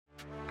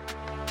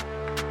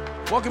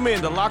Welcome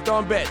in to Locked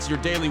On Bets, your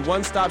daily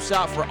one-stop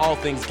shop for all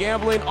things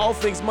gambling, all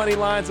things money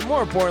lines, and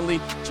more importantly,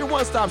 it's your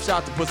one-stop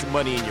shop to put some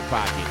money in your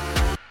pocket.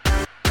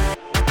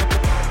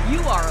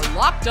 You are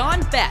Locked On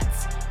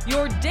Bets,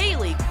 your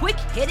daily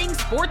quick-hitting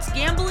sports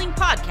gambling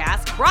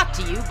podcast brought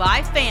to you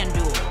by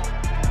FanDuel.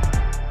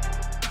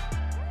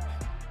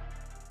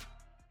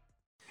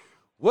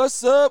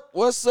 What's up?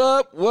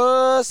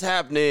 What's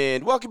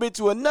happening? Welcome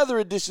into another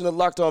edition of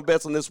Locked On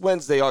Bets on this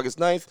Wednesday, August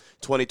 9th,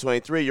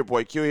 2023. Your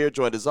boy Q here,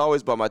 joined as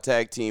always by my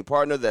tag team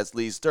partner, that's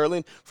Lee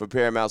Sterling from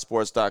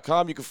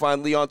ParamountSports.com. You can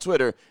find Lee on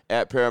Twitter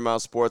at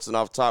Paramount Sports. And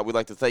off top, we'd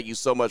like to thank you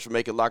so much for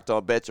making Locked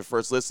On Bets your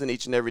first listen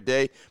each and every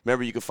day.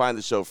 Remember, you can find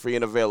the show free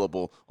and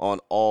available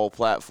on all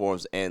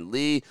platforms. And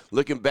Lee,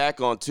 looking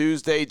back on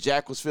Tuesday,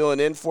 Jack was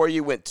filling in for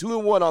you, went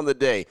 2-1 on the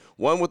day.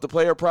 One with the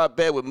player prop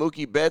bet with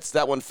Mookie Betts.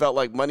 That one felt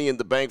like money in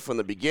the bank from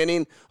the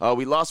beginning.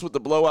 We lost with the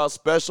blowout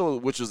special,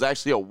 which was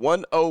actually a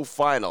 1-0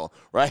 final,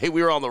 right?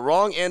 We were on the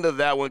wrong end of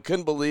that one.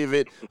 Couldn't believe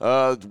it.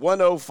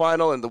 1-0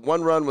 final, and the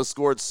one run was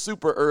scored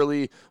super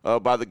early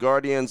by the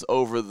Guardians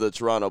over the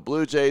Toronto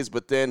Blue Jays,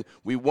 but then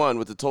we won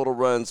with the total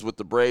runs with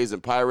the Braves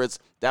and Pirates.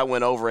 That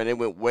went over, and it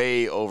went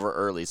way over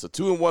early. So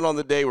 2-1 on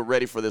the day. We're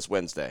ready for this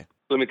Wednesday.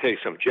 Let me tell you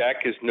something.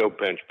 Jack is no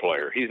bench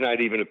player. He's not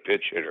even a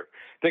pitch hitter.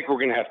 I think we're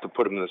going to have to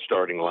put him in the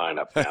starting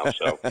lineup now.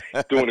 So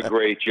doing a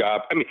great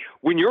job. I mean,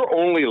 when your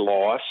only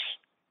loss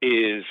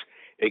is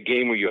a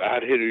game where you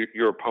out-hit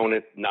your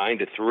opponent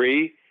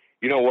 9-3,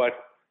 you know what?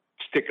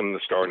 Stick him in the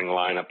starting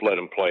lineup. Let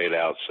him play it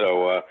out.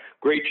 So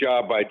great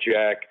job by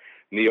Jack.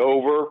 And the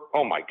over,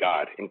 oh, my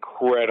God,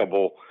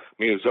 incredible.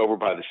 I mean, it was over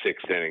by the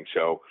sixth inning.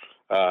 So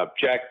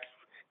Jack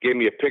gave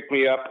me a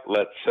pick-me-up.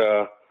 Let's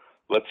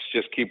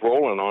just keep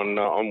rolling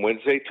on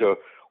Wednesday to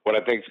what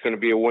I think is going to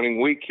be a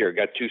winning week here.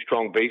 Got two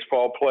strong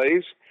baseball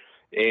plays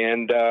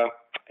and a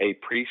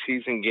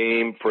preseason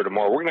game for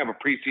tomorrow. We're going to have a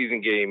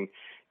preseason game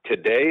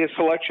today, a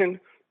selection,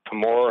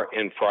 tomorrow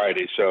and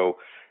Friday. So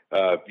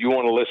you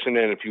want to listen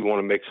in if you want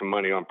to make some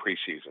money on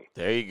preseason.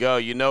 There you go.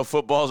 You know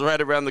football's right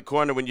around the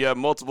corner when you have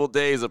multiple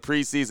days of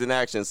preseason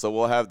action, so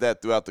we'll have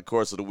that throughout the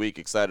course of the week.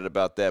 Excited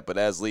about that. But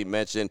as Lee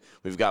mentioned,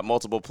 we've got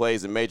multiple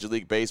plays in Major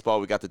League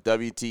Baseball. We got the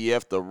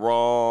WTF, the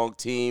wrong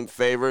team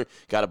favorite.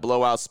 Got a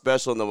blowout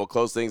special, and then we'll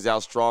close things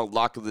out strong.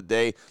 Lock of the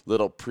day,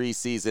 little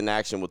preseason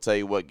action. We'll tell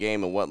you what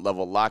game and what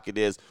level lock it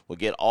is. We'll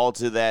get all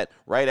to that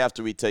right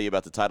after we tell you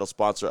about the title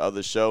sponsor of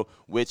the show,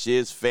 which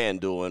is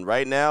FanDuel. And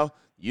right now,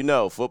 you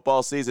know,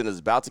 football season is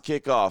about to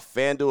kick off.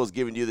 FanDuel is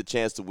giving you the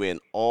chance to win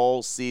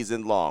all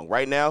season long.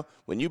 Right now,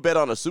 when you bet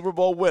on a Super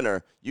Bowl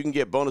winner, you can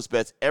get bonus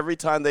bets every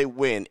time they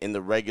win in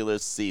the regular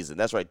season.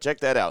 That's right. Check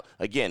that out.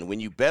 Again,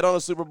 when you bet on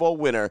a Super Bowl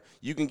winner,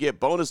 you can get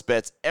bonus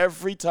bets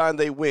every time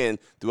they win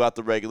throughout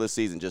the regular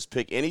season. Just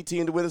pick any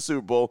team to win the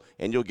Super Bowl,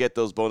 and you'll get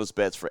those bonus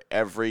bets for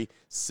every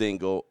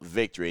single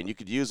victory. And you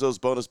could use those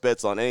bonus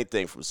bets on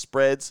anything from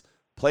spreads,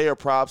 player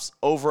props,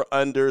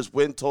 over-unders,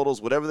 win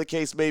totals, whatever the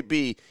case may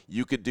be,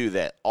 you could do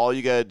that. All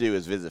you got to do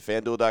is visit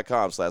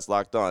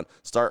FanDuel.com/LockedOn.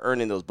 Start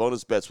earning those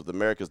bonus bets with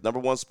America's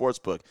 #1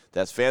 sportsbook.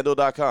 That's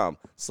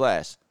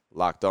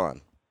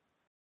FanDuel.com/LockedOn.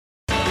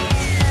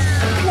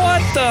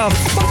 What the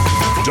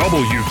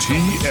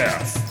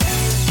WTF?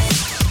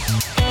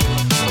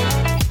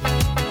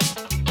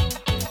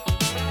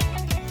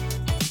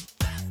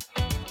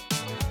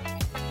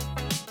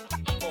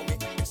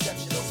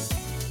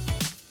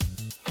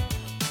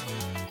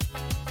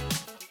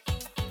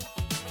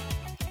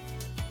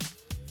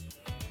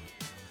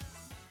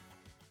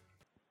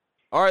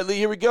 All right, Lee,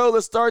 here we go.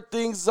 Let's start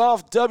things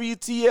off.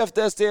 WTF,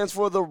 that stands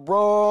for the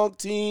wrong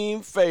team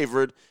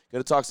favored.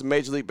 Going to talk some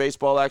Major League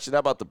Baseball action. How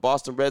about the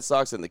Boston Red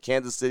Sox and the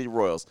Kansas City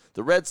Royals?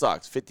 The Red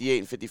Sox,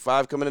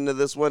 58-55 coming into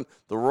this one.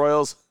 The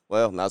Royals,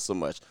 well, not so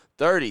much.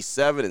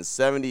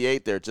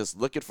 37-78. They're just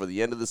looking for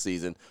the end of the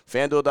season.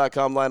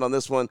 FanDuel.com line on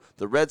this one.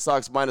 The Red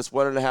Sox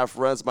 -1.5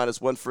 runs,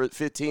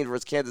 -115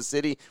 versus Kansas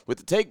City, with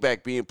the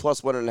takeback being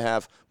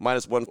 +1.5,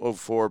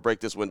 -104. Break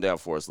this one down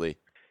for us, Lee.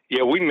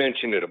 Yeah, we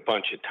mentioned it a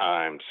bunch of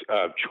times.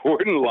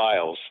 Jordan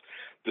Lyles,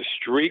 the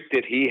streak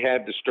that he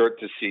had to start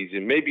the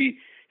season, maybe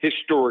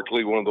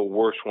historically one of the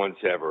worst ones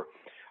ever.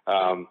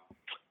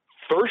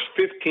 First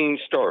 15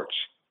 starts,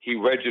 he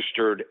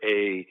registered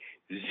a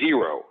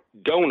 0,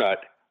 donut,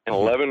 and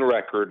 11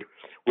 record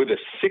with a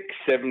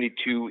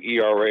 6.72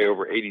 ERA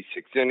over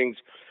 86 innings.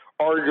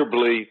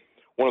 Arguably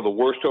one of the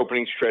worst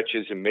opening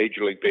stretches in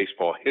Major League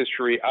Baseball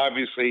history.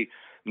 Obviously,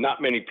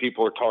 not many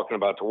people are talking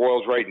about the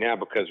Royals right now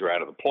because they're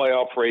out of the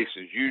playoff race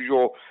as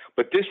usual.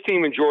 But this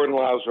team and Jordan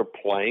Lyles are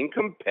playing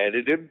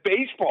competitive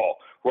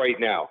baseball right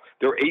now.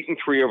 They're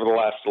 8-3 over the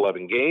last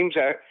 11 games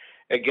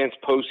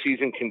against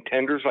postseason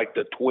contenders like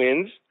the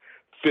Twins,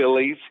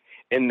 Phillies,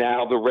 and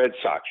now the Red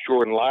Sox.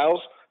 Jordan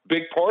Lyles,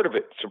 big part of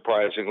it,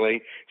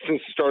 surprisingly,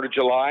 since the start of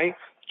July.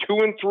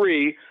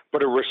 2-3,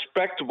 but a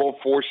respectable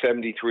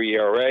 4.73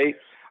 ERA.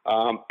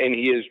 And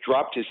he has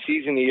dropped his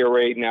season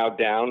ERA now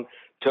down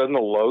to in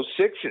the low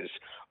sixes.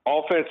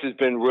 Offense has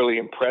been really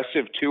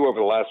impressive, too, over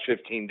the last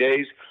 15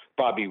 days.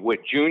 Bobby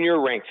Witt Jr.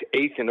 ranks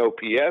 8th in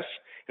OPS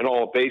in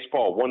all of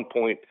baseball,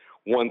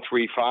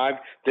 1.135.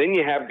 Then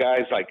you have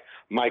guys like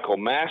Michael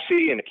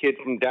Massey and a kid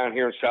from down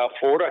here in South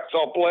Florida I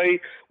saw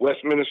play,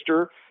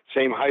 Westminster,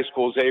 same high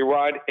school as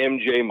A-Rod,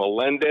 MJ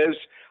Melendez.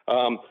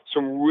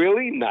 Some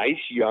really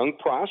nice young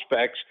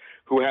prospects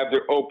who have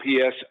their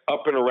OPS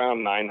up and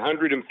around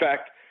 900. In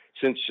fact,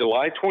 since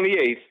July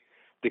 28th,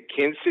 the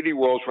Kansas City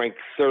Royals ranked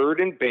third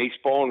in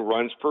baseball in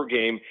runs per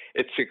game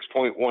at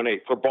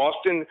 6.18. For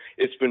Boston,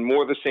 it's been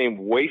more of the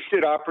same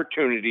wasted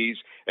opportunities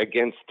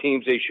against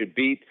teams they should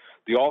beat.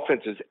 The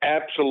offense is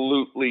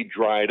absolutely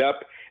dried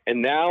up.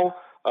 And now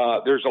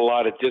there's a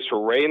lot of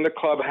disarray in the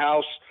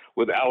clubhouse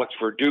with Alex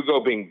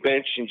Verdugo being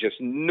benched and just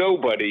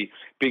nobody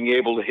being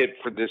able to hit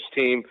for this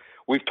team.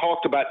 We've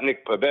talked about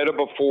Nick Pivetta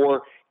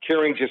before,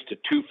 carrying just a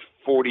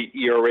 2.40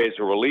 ERA as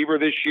a reliever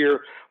this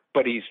year,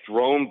 but he's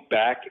thrown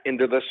back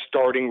into the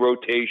starting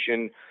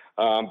rotation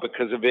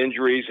because of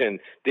injuries, and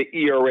the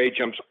ERA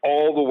jumps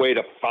all the way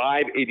to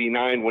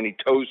 5.89 when he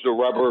toes the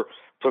rubber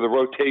for the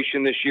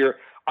rotation this year.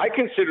 I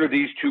consider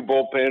these two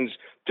bullpens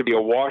to be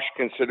a wash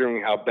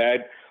considering how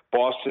bad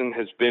Boston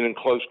has been in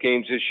close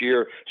games this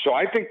year. So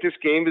I think this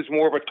game is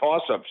more of a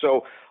toss-up.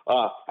 So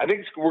I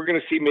think we're going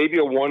to see maybe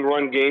a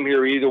one-run game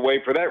here either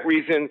way. For that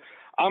reason,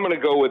 I'm going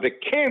to go with the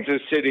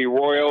Kansas City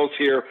Royals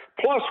here,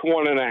 plus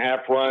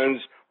 1.5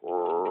 runs.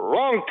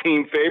 Wrong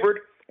team favored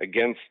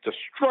against the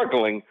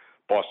struggling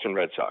Boston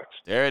Red Sox.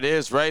 There it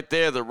is right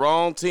there, the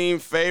wrong team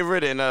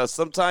favorite, and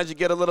sometimes you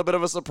get a little bit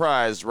of a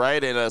surprise,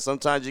 right? And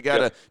sometimes you got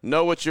to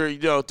know what you're,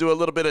 do a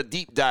little bit of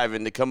deep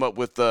diving to come up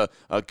with a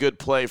good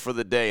play for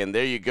the day. And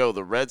there you go,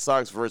 the Red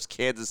Sox versus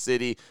Kansas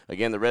City.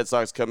 Again, the Red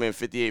Sox come in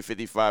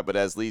 58-55, but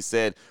as Lee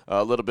said,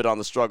 a little bit on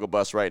the struggle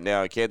bus right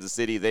now. In Kansas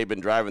City, they've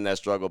been driving that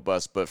struggle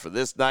bus. But for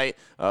this night,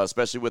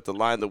 especially with the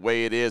line the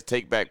way it is,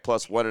 take back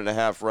plus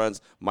 1.5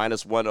 runs,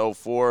 minus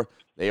 104.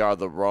 They are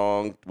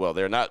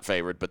they're not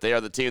favored, but they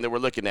are the team that we're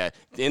looking at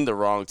in the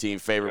wrong team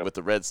favorite with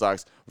the Red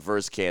Sox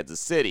versus Kansas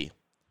City.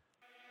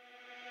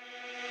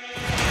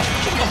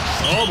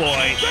 Oh,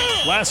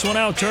 boy. Last one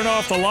out, turn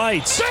off the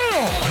lights.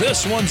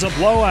 This one's a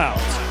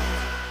blowout.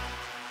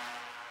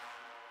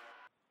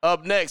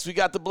 Up next, we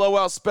got the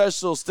blowout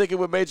special. Sticking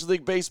with Major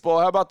League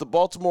Baseball, how about the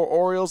Baltimore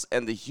Orioles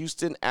and the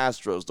Houston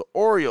Astros? The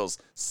Orioles,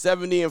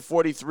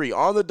 70-43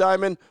 on the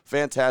diamond,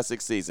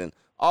 fantastic season.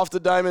 Off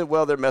the diamond,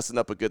 well, they're messing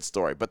up a good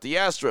story. But the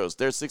Astros,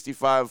 they're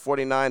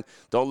 65-49.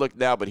 Don't look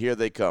now, but here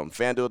they come.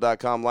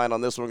 FanDuel.com line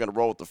on this one. We're going to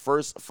roll with the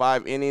first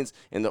 5 innings.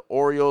 In the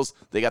Orioles,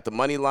 they got the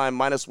money line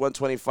minus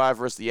 125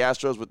 versus the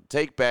Astros with the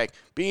take back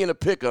being a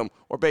pick 'em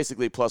or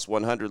basically plus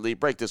 100. Lee,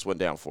 break this one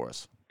down for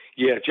us.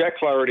 Yeah, Jack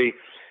Flaherty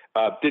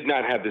did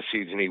not have the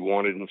season he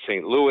wanted in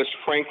St. Louis.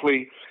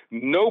 Frankly,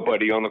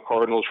 nobody on the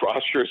Cardinals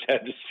roster has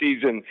had the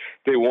season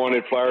they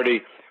wanted.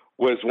 Flaherty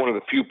was one of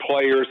the few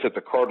players that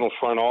the Cardinals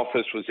front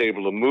office was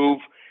able to move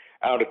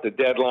out at the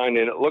deadline,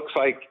 and it looks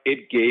like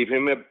it gave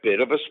him a bit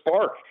of a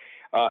spark.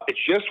 It's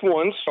just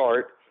one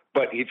start,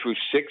 but he threw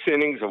 6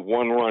 innings of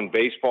one-run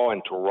baseball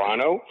in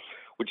Toronto,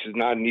 which is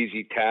not an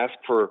easy task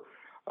for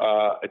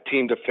a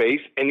team to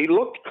face, and he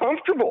looked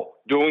comfortable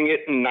doing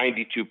it in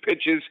 92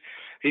 pitches.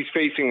 He's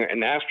facing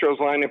an Astros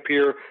lineup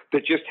here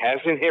that just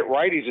hasn't hit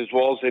righties as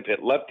well as they've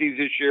hit lefties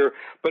this year,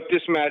 but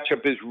this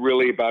matchup is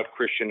really about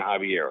Christian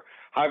Javier.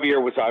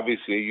 Javier was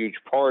obviously a huge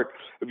part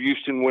of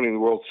Houston winning the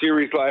World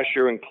Series last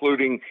year,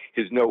 including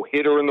his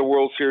no-hitter in the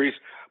World Series,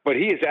 but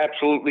he is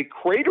absolutely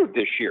cratered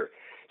this year.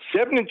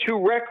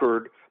 7-2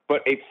 record,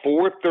 but a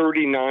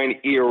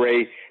 4.39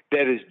 ERA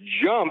that has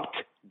jumped,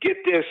 get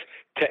this,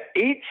 to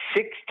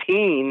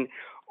 8.16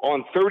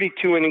 on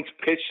 32 innings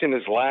pitched in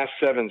his last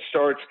 7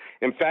 starts.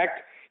 In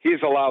fact, he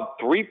has allowed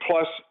 3+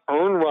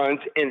 earned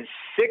runs in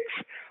 6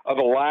 of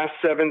the last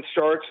 7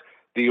 starts.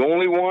 The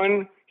only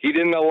one he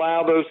didn't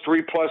allow those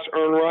 3+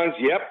 earned runs.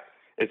 Yep,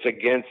 it's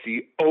against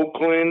the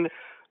Oakland.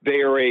 They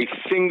are a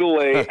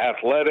single-A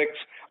Athletics.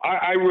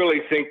 I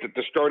really think that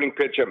the starting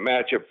pitchup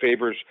matchup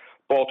favors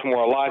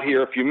Baltimore a lot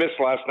here. If you missed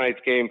last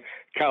night's game,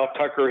 Kyle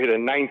Tucker hit a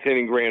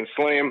 9th-inning grand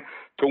slam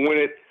to win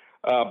it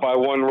by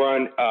 1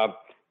 run.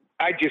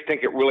 I just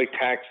think it really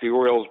taxed the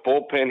Orioles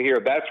bullpen here.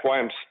 That's why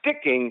I'm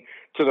sticking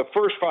to the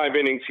first 5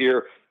 innings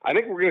here. I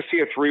think we're going to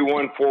see a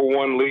 3-1,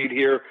 4-1 lead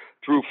here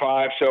through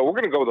 5. So we're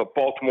going to go with the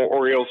Baltimore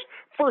Orioles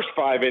first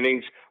 5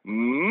 innings,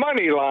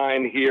 money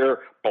line here,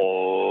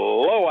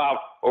 blowout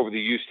over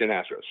the Houston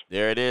Astros.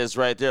 There it is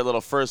right there,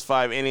 little first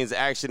 5 innings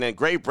action, and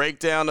great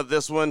breakdown of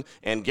this one,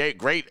 and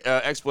great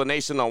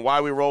explanation on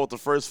why we roll with the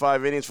first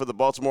 5 innings for the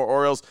Baltimore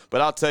Orioles.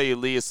 But I'll tell you,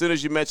 Lee, as soon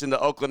as you mentioned the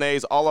Oakland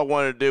A's, all I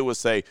wanted to do was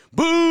say,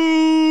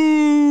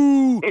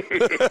 boo!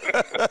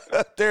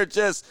 They're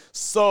just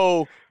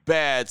so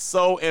bad,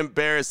 so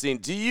embarrassing.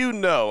 Do you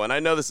know, and I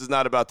know this is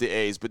not about the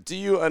A's, but do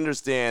you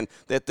understand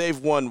that they've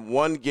won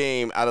 1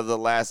 game out of the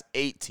last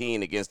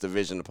 18 against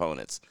division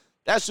opponents?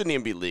 That shouldn't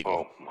even be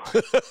legal. Oh,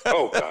 my.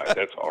 Oh, God,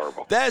 that's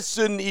horrible. That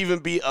shouldn't even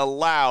be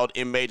allowed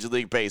in Major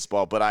League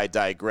Baseball, but I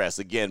digress.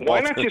 Again,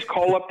 why not just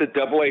call up the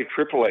AA,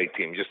 AAA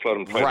team? Just let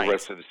them play the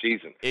rest of the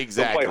season.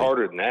 Exactly. They'll play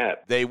harder than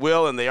that. They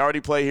will, and they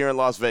already play here in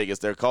Las Vegas.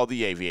 They're called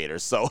the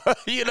Aviators. So,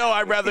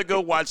 I'd rather go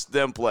watch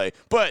them play.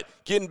 But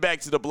getting back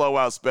to the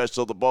blowout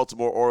special, the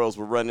Baltimore Orioles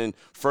were running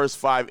first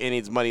 5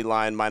 innings money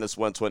line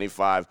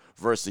 -125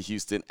 versus the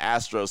Houston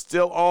Astros.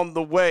 Still on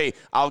the way.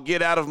 I'll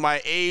get out of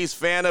my A's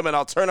fandom, and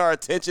I'll turn our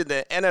attention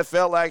to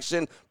NFL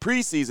action,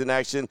 preseason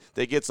action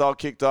that gets all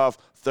kicked off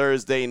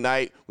Thursday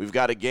night. We've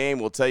got a game.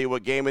 We'll tell you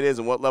what game it is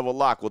and what level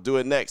lock. We'll do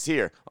it next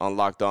here on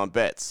Locked On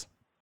Bets.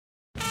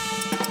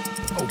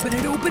 Open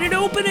it, open it,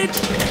 open it.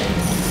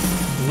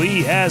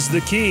 Lee has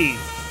the key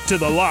to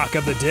the lock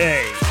of the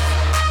day.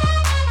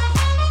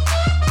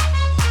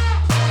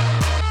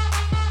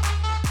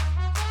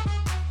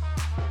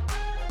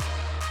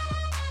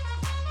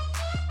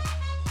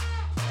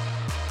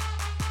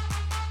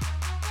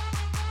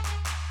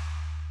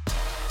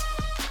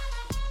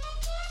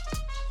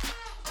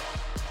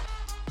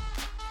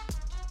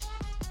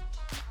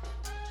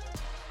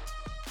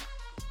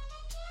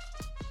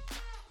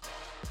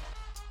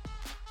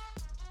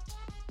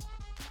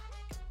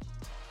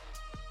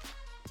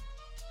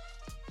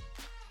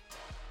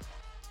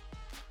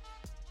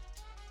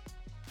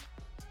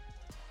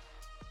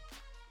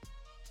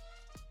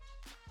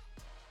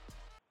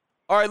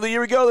 All right, Lee,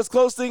 here we go. Let's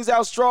close things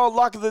out strong.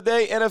 Lock of the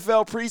day,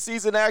 NFL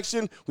preseason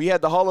action. We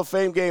had the Hall of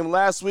Fame game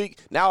last week.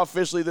 Now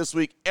officially this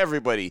week,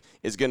 everybody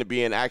is going to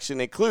be in action,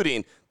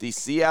 including the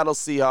Seattle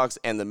Seahawks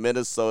and the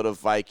Minnesota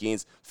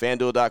Vikings.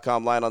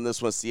 FanDuel.com line on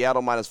this one,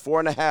 Seattle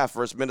 -4.5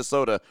 versus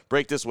Minnesota.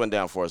 Break this one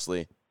down for us,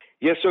 Lee.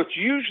 Yeah, so it's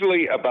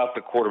usually about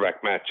the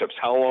quarterback matchups.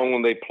 How long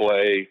will they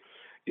play?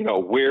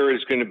 Where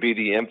is going to be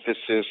the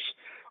emphasis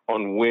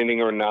on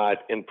winning or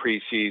not in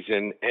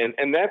preseason?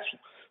 And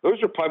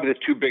those are probably the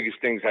two biggest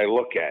things I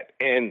look at.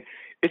 And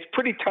it's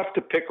pretty tough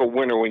to pick a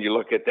winner when you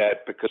look at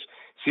that because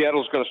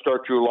Seattle's going to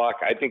start Drew Lock.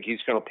 I think he's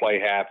going to play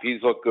half.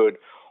 He's looked good.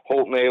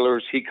 Holton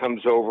Ahlers, he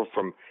comes over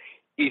from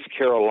East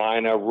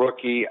Carolina,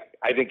 rookie.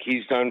 I think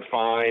he's done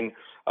fine.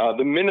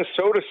 The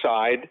Minnesota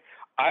side,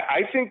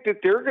 I think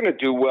that they're going to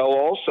do well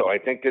also. I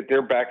think that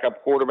their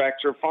backup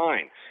quarterbacks are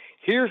fine.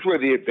 Here's where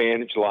the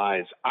advantage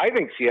lies. I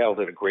think Seattle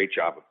did a great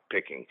job of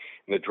picking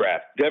in the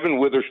draft. Devin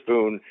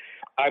Witherspoon,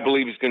 I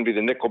believe he's going to be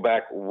the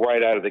nickelback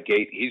right out of the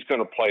gate. He's going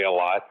to play a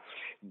lot.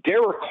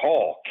 Derek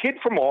Hall, kid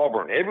from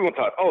Auburn. Everyone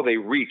thought, they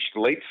reached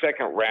late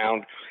second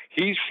round.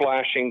 He's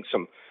flashing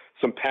some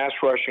pass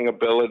rushing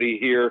ability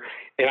here.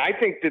 And I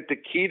think that the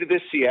key to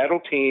this Seattle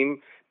team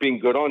being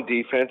good on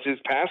defense is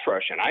pass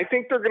rush. And I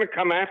think they're going to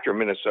come after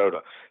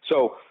Minnesota.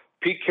 So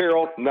Pete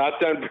Carroll, not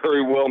done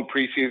very well in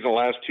preseason the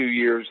last 2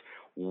 years.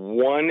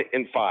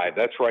 1-5.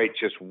 That's right,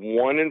 just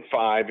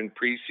 1-5 in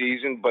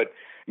preseason. But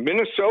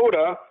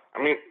Minnesota,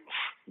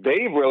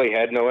 they really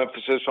had no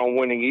emphasis on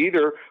winning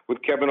either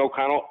with Kevin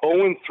O'Connell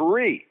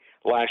 0-3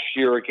 last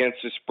year against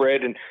the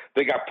spread. And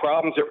they got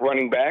problems at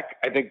running back.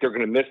 I think they're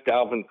going to miss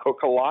Dalvin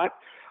Cook a lot.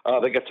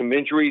 They got some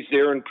injuries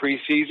there in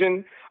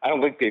preseason. I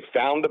don't think they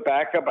found a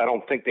backup. I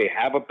don't think they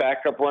have a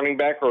backup running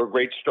back or a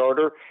great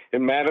starter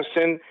in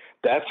Madison.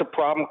 That's a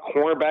problem.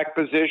 Cornerback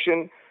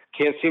position.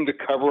 Can't seem to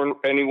cover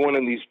anyone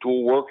in these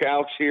dual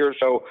workouts here.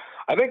 So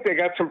I think they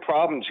got some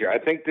problems here. I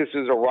think this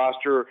is a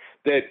roster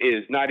that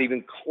is not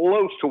even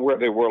close to where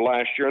they were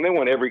last year, and they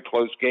won every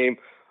close game.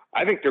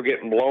 I think they're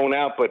getting blown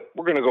out, but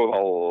we're going to go with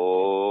a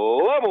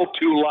level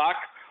 2 lock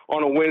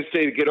on a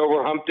Wednesday to get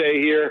over hump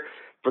day here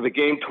for the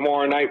game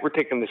tomorrow night. We're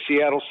taking the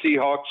Seattle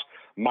Seahawks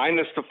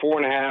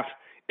 -4.5.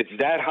 It's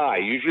that high.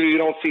 Usually you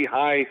don't see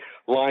high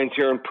lines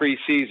here in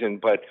preseason,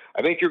 but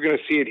I think you're going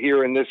to see it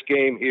here in this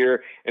game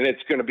here, and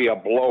it's going to be a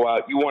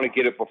blowout. You want to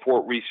get it before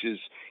it reaches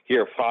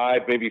here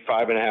 5, maybe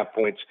 5.5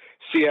 points.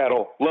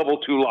 Seattle, level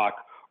 2 lock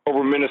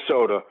over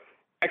Minnesota.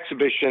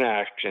 Exhibition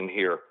action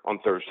here on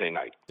Thursday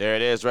night. There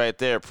it is right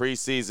there.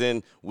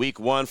 Preseason week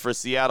 1 for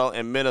Seattle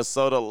and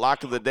Minnesota.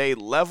 Lock of the day,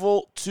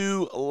 level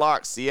 2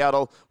 lock.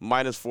 Seattle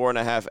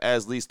 -4.5.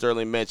 As Lee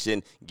Sterling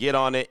mentioned, get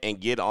on it and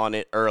get on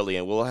it early.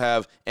 And we'll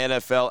have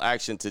NFL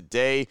action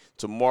today,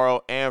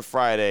 tomorrow, and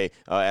Friday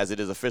as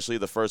it is officially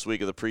the first week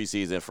of the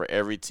preseason for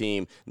every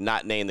team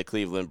not named the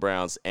Cleveland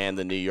Browns and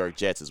the New York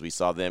Jets as we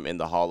saw them in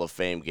the Hall of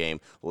Fame game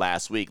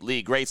last week.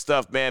 Lee, great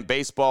stuff, man.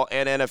 Baseball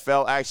and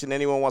NFL action.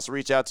 Anyone wants to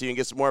reach out to you and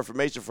get some more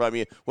information from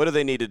you, what do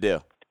they need to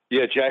do?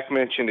 Yeah, Jack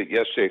mentioned it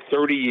yesterday.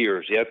 30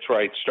 years. Yeah, that's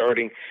right.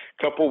 Starting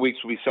a couple of weeks,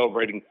 we'll be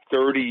celebrating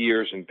 30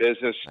 years in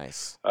business.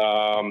 Nice.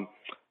 All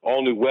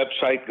new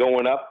website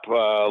going up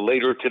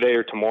later today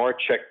or tomorrow.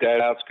 Check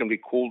that out. It's going to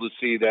be cool to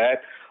see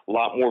that. A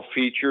lot more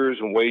features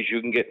and ways you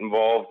can get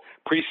involved.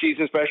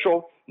 Preseason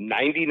special,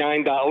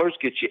 $99.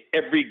 Gets you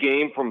every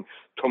game from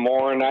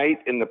tomorrow night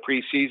in the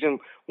preseason.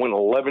 Went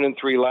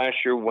 11-3 last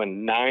year.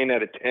 Won 9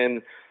 out of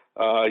 10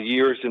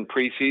 years in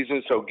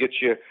preseason, so get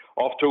you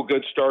off to a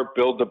good start,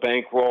 build the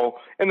bankroll,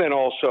 and then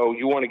also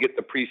you want to get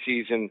the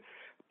preseason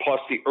plus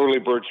the early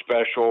bird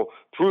special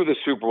through the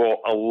Super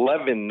Bowl.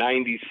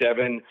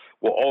 $11.97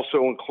 will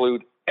also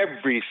include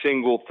every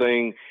single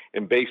thing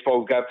in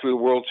baseball. We got through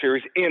the World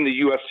Series and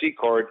the UFC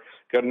card.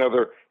 Got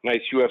another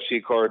nice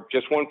UFC card.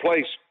 Just one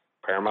place.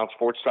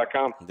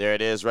 ParamountSports.com. There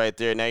it is right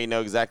there. Now you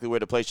know exactly where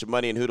to place your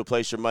money and who to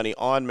place your money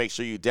on. Make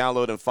sure you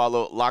download and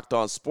follow Locked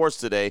On Sports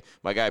today.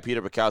 My guy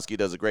Peter Bukowski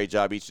does a great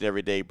job each and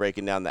every day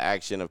breaking down the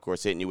action, of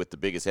course, hitting you with the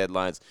biggest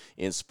headlines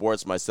in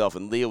sports. Myself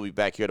and Lee will be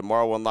back here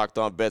tomorrow on Locked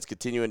On Bets,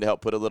 continuing to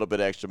help put a little bit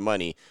of extra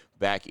money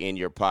back in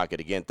your pocket.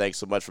 Again, thanks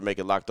so much for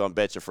making Locked On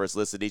Bets your first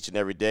listen each and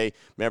every day.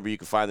 Remember, you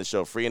can find the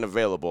show free and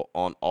available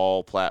on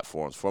all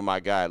platforms. For my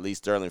guy, Lee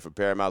Sterling from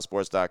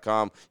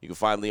ParamountSports.com, you can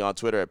find Lee on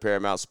Twitter at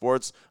Paramount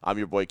Sports. I'm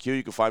your boy Q.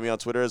 You can find me on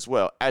Twitter as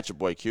well, at your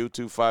boy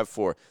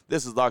Q254.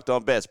 This is Locked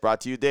On Bets,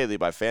 brought to you daily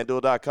by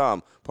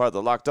FanDuel.com, part of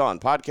the Locked On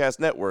Podcast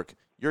Network,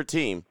 your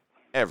team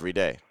every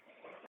day.